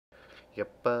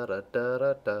Yappa da da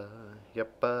da da,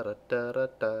 yappa da da da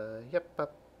da, yappa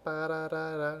da da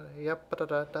da, yappa da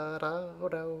da da da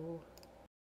da.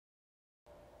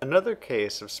 Another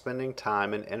case of spending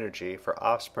time and energy for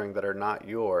offspring that are not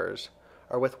yours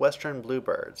are with western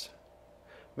bluebirds.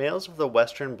 Males of the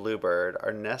western bluebird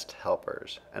are nest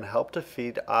helpers and help to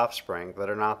feed offspring that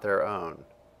are not their own.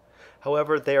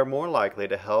 However, they are more likely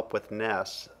to help with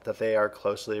nests that they are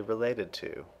closely related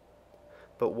to.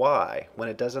 But why, when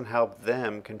it doesn't help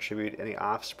them contribute any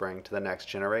offspring to the next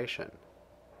generation?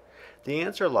 The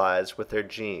answer lies with their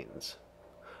genes.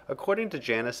 According to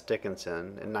Janice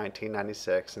Dickinson in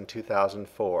 1996 and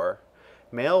 2004,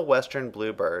 male western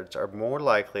bluebirds are more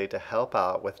likely to help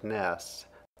out with nests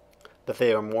that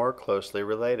they are more closely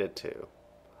related to,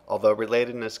 although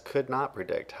relatedness could not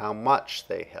predict how much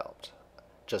they helped,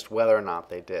 just whether or not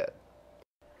they did.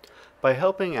 By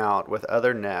helping out with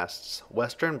other nests,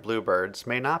 western bluebirds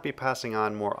may not be passing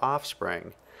on more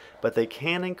offspring, but they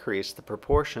can increase the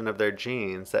proportion of their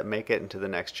genes that make it into the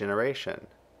next generation,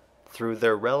 through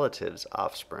their relatives'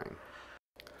 offspring.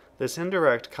 This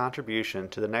indirect contribution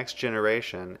to the next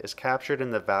generation is captured in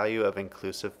the value of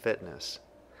inclusive fitness.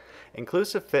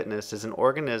 Inclusive fitness is an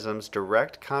organism's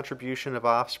direct contribution of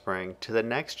offspring to the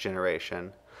next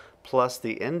generation, plus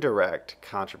the indirect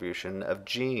contribution of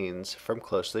genes from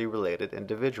closely related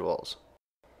individuals.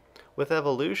 With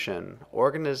evolution,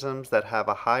 organisms that have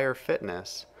a higher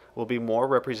fitness will be more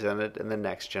represented in the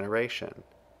next generation.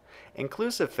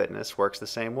 Inclusive fitness works the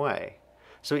same way.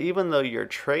 So even though your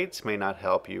traits may not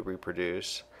help you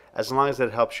reproduce, as long as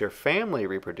it helps your family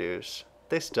reproduce,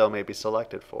 they still may be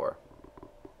selected for.